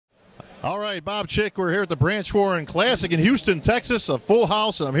All right, Bob Chick, we're here at the Branch Warren Classic in Houston, Texas, a full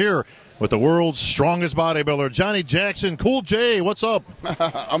house, and I'm here with the world's strongest bodybuilder, Johnnie Jackson. Cool J, what's up?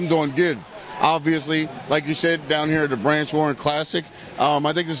 I'm doing good. Obviously, like you said, down here at the Branch Warren Classic, I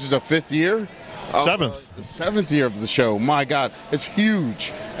think this is the fifth year. Seventh. The seventh year of the show. My God, it's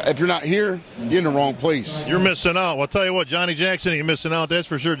huge. If you're not here, you're in the wrong place. You're missing out. Well, I'll tell you what, Johnnie Jackson, you're missing out. That's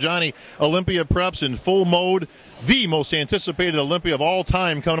for sure. Johnnie, Olympia preps in full mode. The most anticipated Olympia of all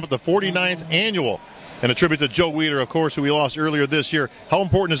time, coming up at the 49th annual. And a tribute to Joe Weider, of course, who we lost earlier this year. How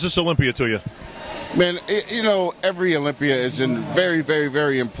important is this Olympia to you? Man, every Olympia is very, very,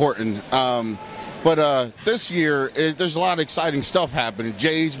 very important. But this year, there's a lot of exciting stuff happening.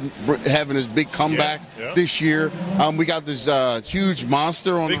 Jay's having his big comeback this year. We got this huge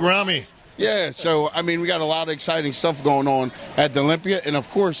monster on Big Ramy. Yeah, so, I mean, we got a lot of exciting stuff going on at the Olympia. And, of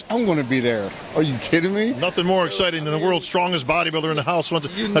course, I'm going to be there. Are you kidding me? Nothing more exciting than the world's strongest bodybuilder in the house.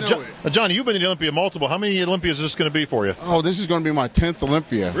 Johnnie, you've been in the Olympia multiple. How many Olympias is this going to be for you? Oh, this is going to be my 10th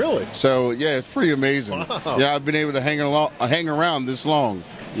Olympia. Really? So, yeah, it's pretty amazing. Wow. Yeah, I've been able to hang around this long.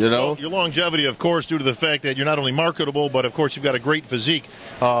 Well, your longevity, of course, due to the fact that you're not only marketable, but, of course, you've got a great physique.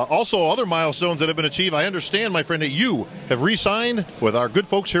 Also, other milestones that have been achieved. I understand, my friend, that you have re-signed with our good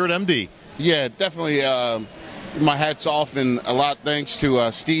folks here at MD. Yeah, definitely. My hat's off, and a lot thanks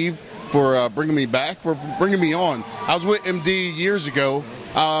to Steve for bringing me back, for bringing me on. I was with MD years ago,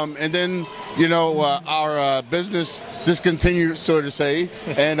 and then, our business discontinued, so to say,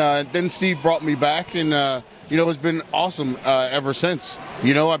 and then Steve brought me back, and it's been awesome ever since.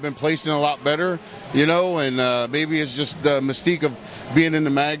 I've been placing a lot better, and maybe it's just the mystique of being in the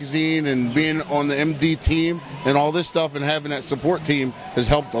magazine and being on the MD team and all this stuff, and having that support team has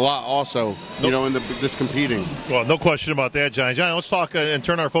helped a lot also, in this competing. Well, no question about that, Johnnie. Johnnie, let's talk and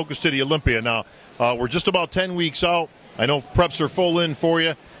turn our focus to the Olympia now. We're just about 10 weeks out. I know preps are full in for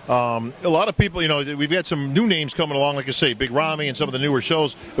you. A lot of people, we've got some new names coming along, like I say, Big Ramy and some of the newer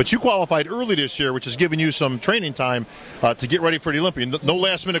shows. But you qualified early this year, which has given you some training time to get ready for the Olympia. No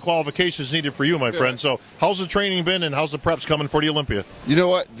last-minute qualifications needed for you, my friend. So how's the training been, and how's the preps coming for the Olympia? You know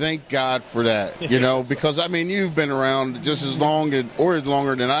what? Thank God for that, because, I mean, you've been around just as long or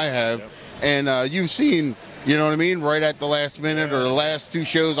longer than I have, and you've seen – right at the last minute or the last two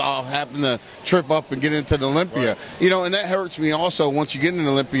shows, I'll happen to trip up and get into the Olympia. Right. And that hurts me also once you get in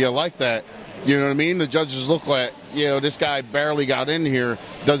the Olympia like that. The judges look like, this guy barely got in here.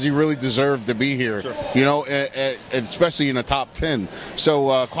 Does he really deserve to be here? Sure. Especially in the top 10.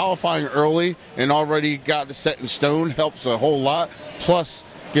 So qualifying early and already got it set in stone helps a whole lot. Plus,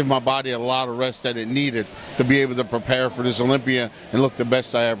 give my body a lot of rest that it needed to be able to prepare for this Olympia and look the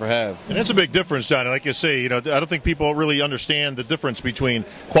best I ever have. And that's a big difference, Johnnie. Like you say, I don't think people really understand the difference between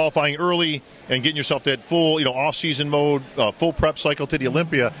qualifying early and getting yourself that full, off-season mode, full prep cycle to the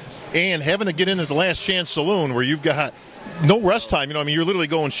Olympia, and having to get in at the last chance saloon where you've got no rest time. You're literally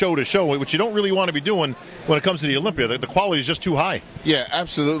going show to show, which you don't really want to be doing when it comes to the Olympia. The quality is just too high. Yeah,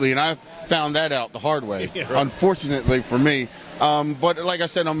 absolutely. And I found that out the hard way, yeah, right. Unfortunately for me. But like I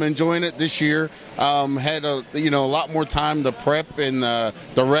said, I'm enjoying it this year. Had a lot more time to prep and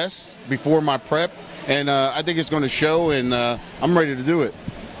the rest before my prep, and I think it's going to show, and I'm ready to do it.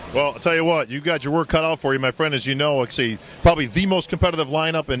 Well, I'll tell you what, you got your work cut out for you, my friend. As you know, probably the most competitive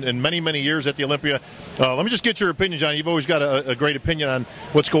lineup in many, many years at the Olympia. Let me just get your opinion, Johnnie. You've always got a great opinion on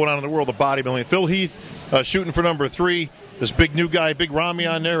what's going on in the world of bodybuilding. Phil Heath shooting for number 3. This big new guy, Big Ramy,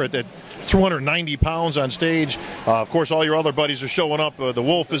 on there at 290 pounds on stage. Of course, all your other buddies are showing up. The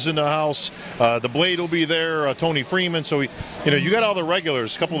Wolf is in the house. The Blade will be there. Tony Freeman. So, you got all the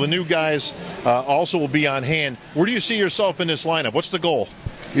regulars. A couple of the new guys also will be on hand. Where do you see yourself in this lineup? What's the goal?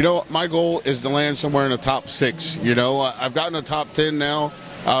 My goal is to land somewhere in the top 6. I've gotten the top 10 now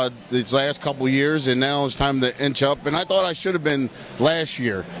these last couple years, and now it's time to inch up. And I thought I should have been last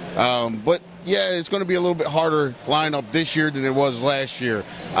year. But yeah, it's going to be a little bit harder lineup this year than it was last year.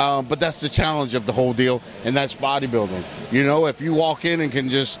 But that's the challenge of the whole deal, and that's bodybuilding. If you walk in and can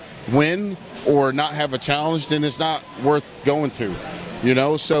just win or not have a challenge, then it's not worth going to.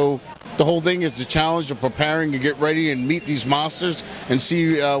 So the whole thing is the challenge of preparing to get ready and meet these monsters and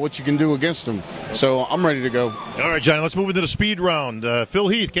see what you can do against them. So I'm ready to go. All right, Johnnie, let's move into the speed round. Phil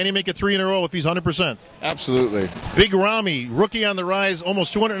Heath, can he make it 3 in a row if he's 100%? Absolutely. Big Ramy, rookie on the rise,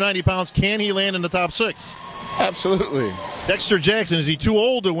 almost 290 pounds. Can he land in the top 6? Absolutely. Dexter Jackson, is he too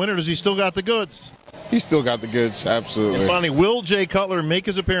old to win, or does he still got the goods? He's still got the goods, absolutely. And finally, will Jay Cutler make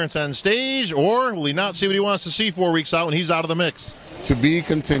his appearance on stage, or will he not see what he wants to see 4 weeks out when he's out of the mix? To be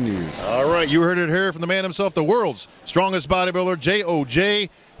continued. All right, you heard it here from the man himself, the world's strongest bodybuilder, J.O.J.,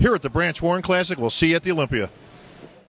 here at the Branch Warren Classic. We'll see you at the Olympia.